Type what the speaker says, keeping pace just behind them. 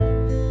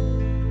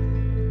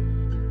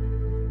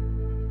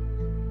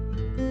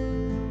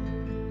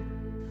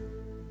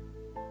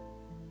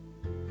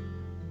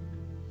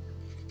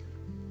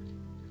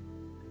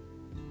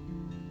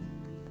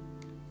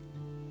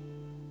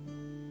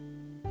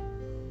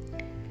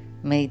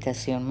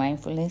Meditación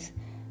mindfulness,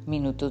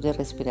 minutos de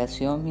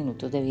respiración,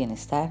 minutos de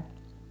bienestar.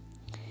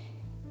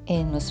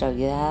 En nuestra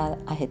vida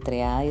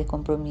ajetreada y de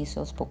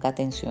compromisos, poca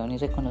atención y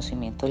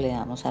reconocimiento le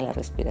damos a la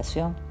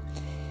respiración.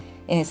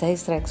 En esa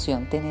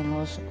distracción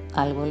tenemos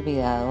algo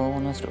olvidado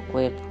en nuestro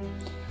cuerpo.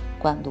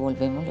 Cuando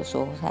volvemos los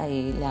ojos a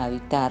él, a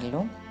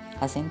habitarlo,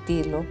 a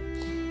sentirlo,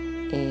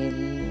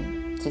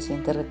 él se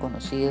siente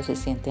reconocido, se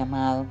siente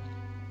amado.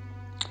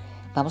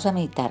 Vamos a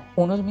meditar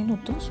unos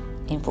minutos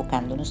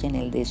enfocándonos en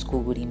el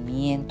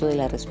descubrimiento de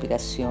la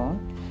respiración.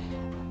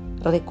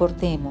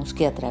 Recordemos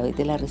que a través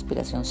de la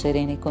respiración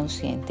serena y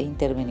consciente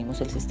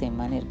intervenimos el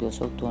sistema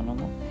nervioso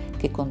autónomo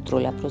que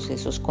controla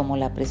procesos como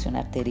la presión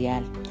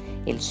arterial,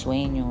 el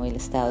sueño, el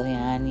estado de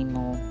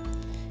ánimo,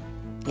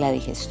 la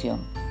digestión.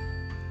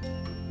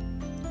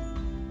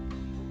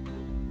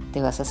 Te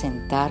vas a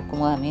sentar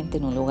cómodamente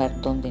en un lugar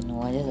donde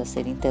no vayas a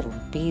ser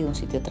interrumpido, un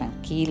sitio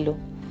tranquilo.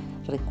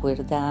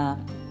 Recuerda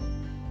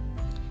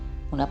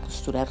una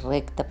postura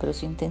recta pero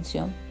sin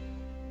tensión.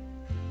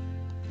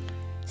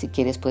 Si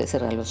quieres puedes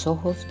cerrar los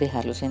ojos,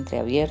 dejarlos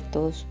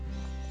entreabiertos,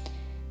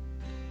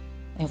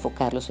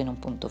 enfocarlos en un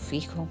punto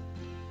fijo.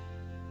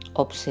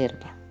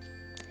 Observa.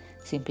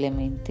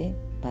 Simplemente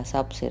vas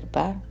a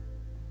observar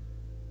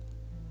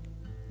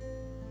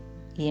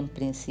y en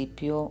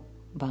principio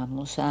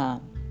vamos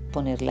a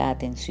poner la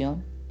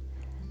atención,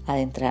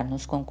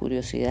 adentrarnos con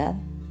curiosidad,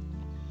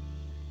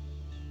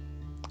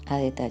 a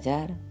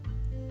detallar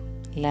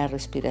la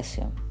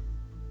respiración.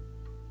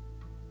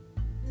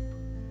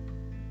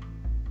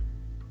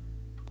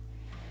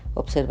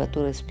 Observa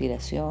tu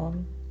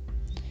respiración,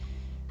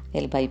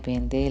 el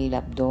vaivén del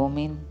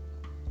abdomen,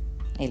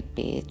 el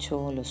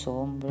pecho, los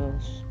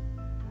hombros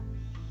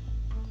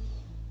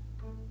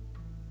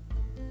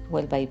o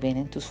el vaivén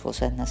en tus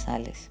fosas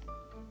nasales.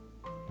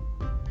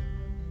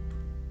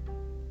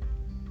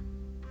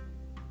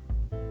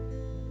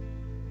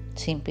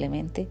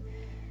 Simplemente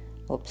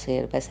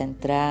observa esa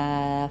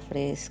entrada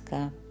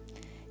fresca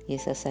y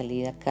esa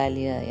salida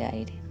cálida de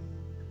aire.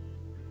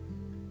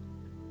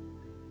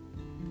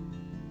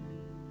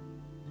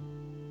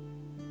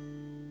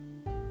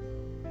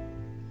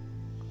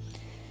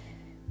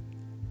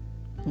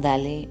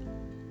 Dale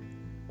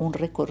un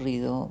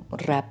recorrido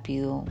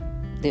rápido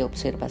de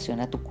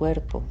observación a tu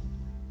cuerpo.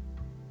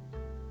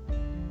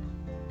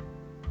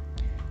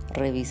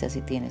 Revisa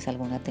si tienes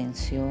alguna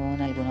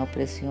tensión, alguna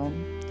opresión.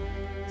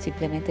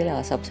 Simplemente la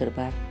vas a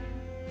observar.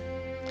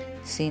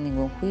 Sin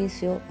ningún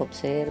juicio,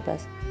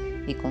 observas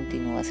y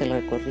continúas el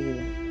recorrido.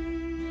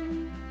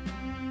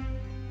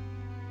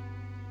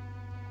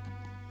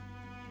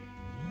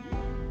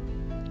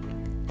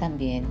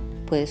 También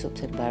puedes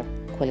observar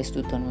cuál es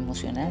tu tono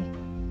emocional.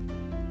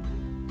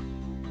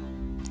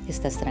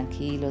 ¿Estás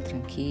tranquilo,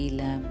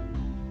 tranquila?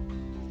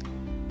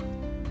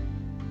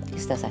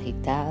 ¿Estás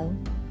agitado?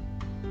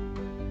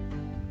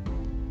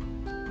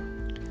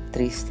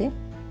 ¿Triste?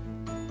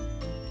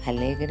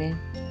 ¿Alegre?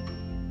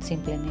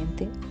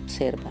 Simplemente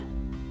observa.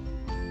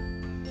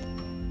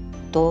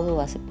 Todo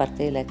hace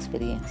parte de la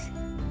experiencia.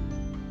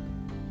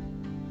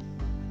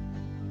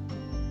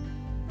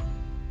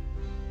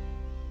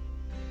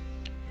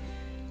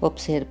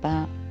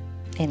 Observa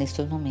en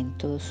estos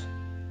momentos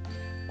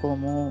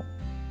cómo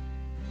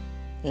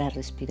la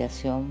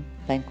respiración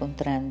va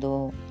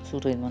encontrando su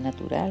ritmo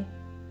natural.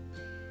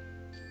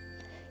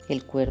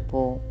 El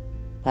cuerpo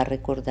va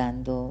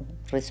recordando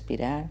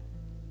respirar.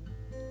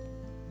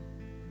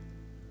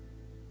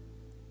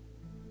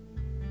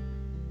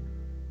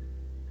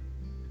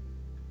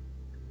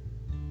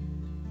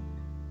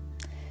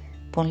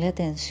 Ponle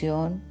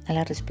atención a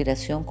la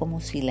respiración como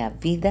si la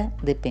vida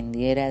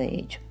dependiera de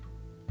ello.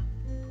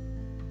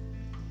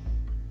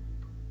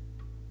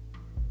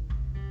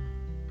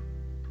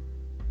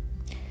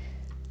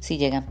 Si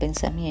llegan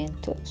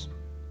pensamientos,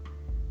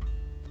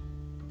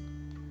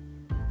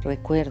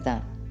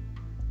 recuerda,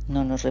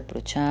 no nos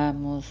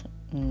reprochamos,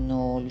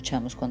 no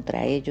luchamos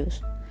contra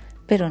ellos,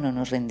 pero no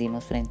nos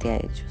rendimos frente a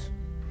ellos.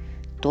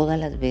 Todas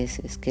las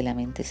veces que la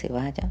mente se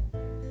vaya,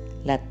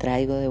 la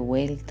traigo de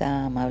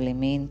vuelta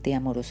amablemente,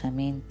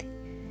 amorosamente,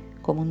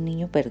 como un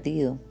niño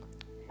perdido,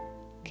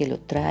 que lo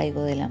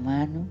traigo de la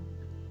mano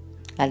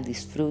al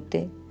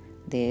disfrute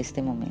de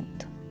este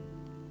momento.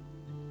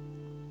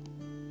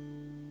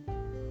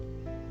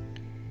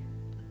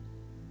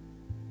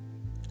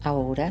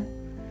 Ahora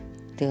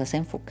te vas a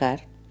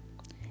enfocar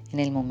en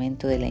el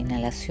momento de la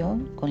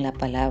inhalación con la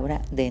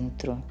palabra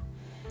dentro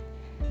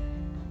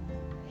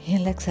y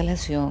en la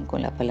exhalación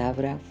con la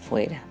palabra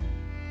fuera.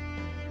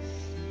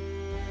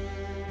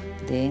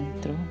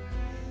 Dentro,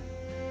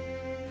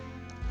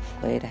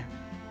 fuera.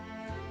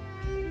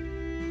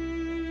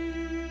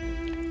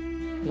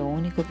 Lo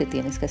único que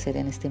tienes que hacer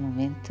en este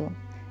momento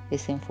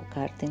es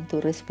enfocarte en tu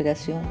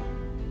respiración.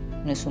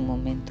 No es un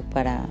momento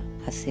para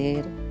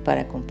hacer,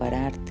 para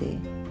compararte,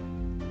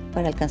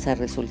 para alcanzar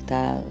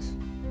resultados.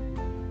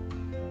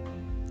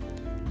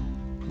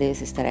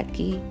 Debes estar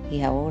aquí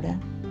y ahora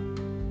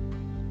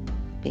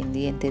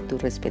pendiente de tu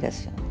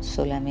respiración.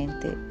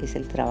 Solamente es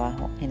el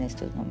trabajo en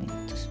estos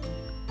momentos.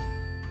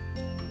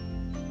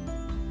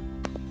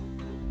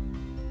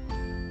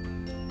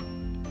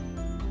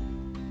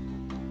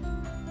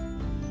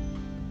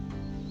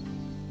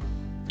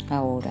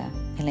 Ahora,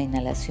 en la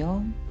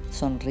inhalación,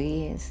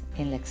 sonríes.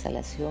 En la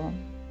exhalación,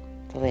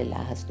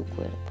 relajas tu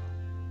cuerpo.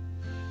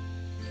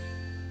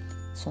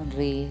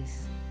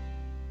 Sonríes,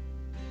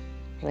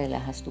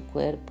 relajas tu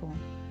cuerpo,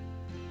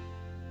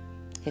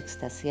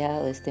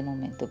 extasiado de este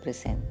momento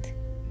presente.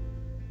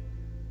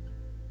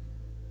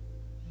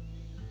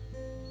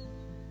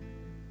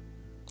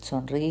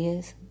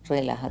 Sonríes,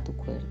 relaja tu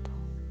cuerpo.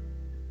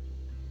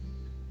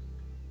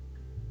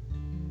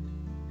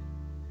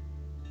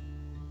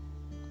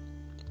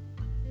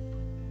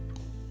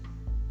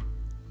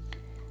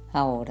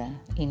 Ahora,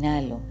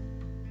 inhalo,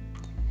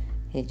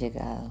 he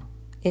llegado.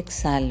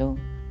 Exhalo,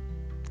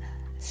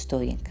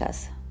 estoy en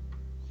casa.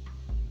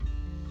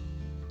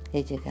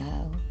 He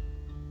llegado,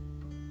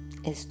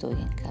 estoy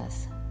en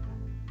casa.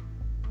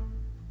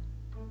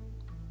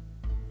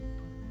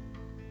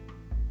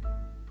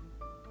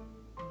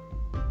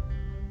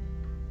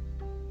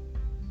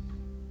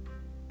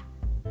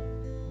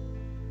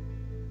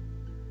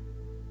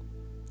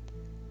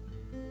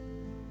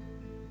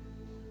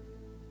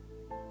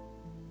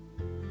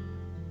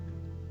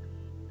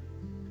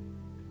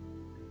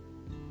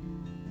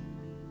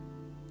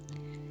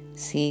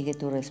 Sigue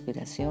tu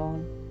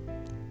respiración,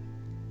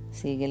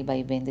 sigue el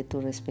vaivén de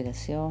tu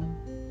respiración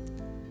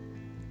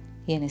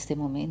y en este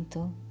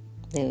momento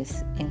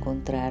debes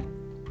encontrar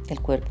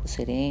el cuerpo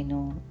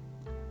sereno,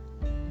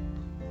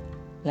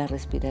 la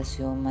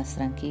respiración más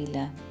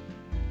tranquila,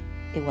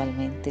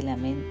 igualmente la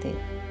mente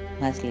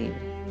más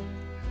libre.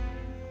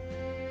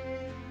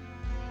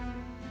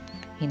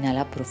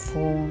 Inhala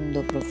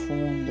profundo,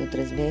 profundo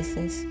 3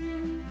 veces.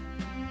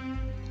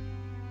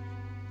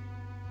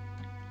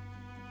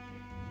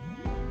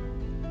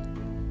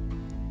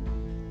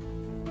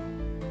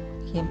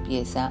 Y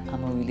empieza a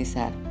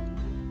movilizar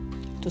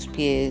tus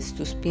pies,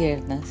 tus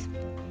piernas,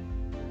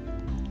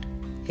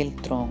 el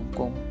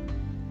tronco,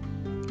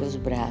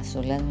 los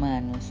brazos, las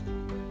manos,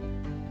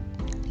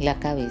 la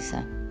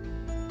cabeza.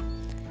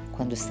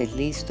 Cuando estés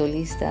listo,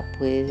 lista,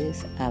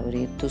 puedes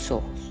abrir tus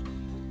ojos.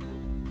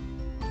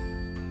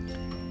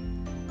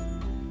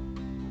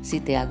 Si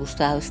te ha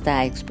gustado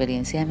esta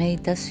experiencia de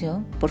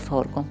meditación, por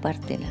favor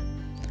compártela.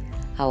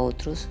 A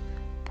otros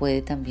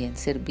puede también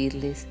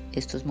servirles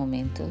estos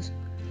momentos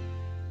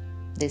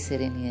de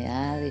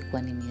serenidad, de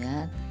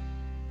ecuanimidad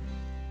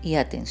y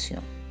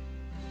atención.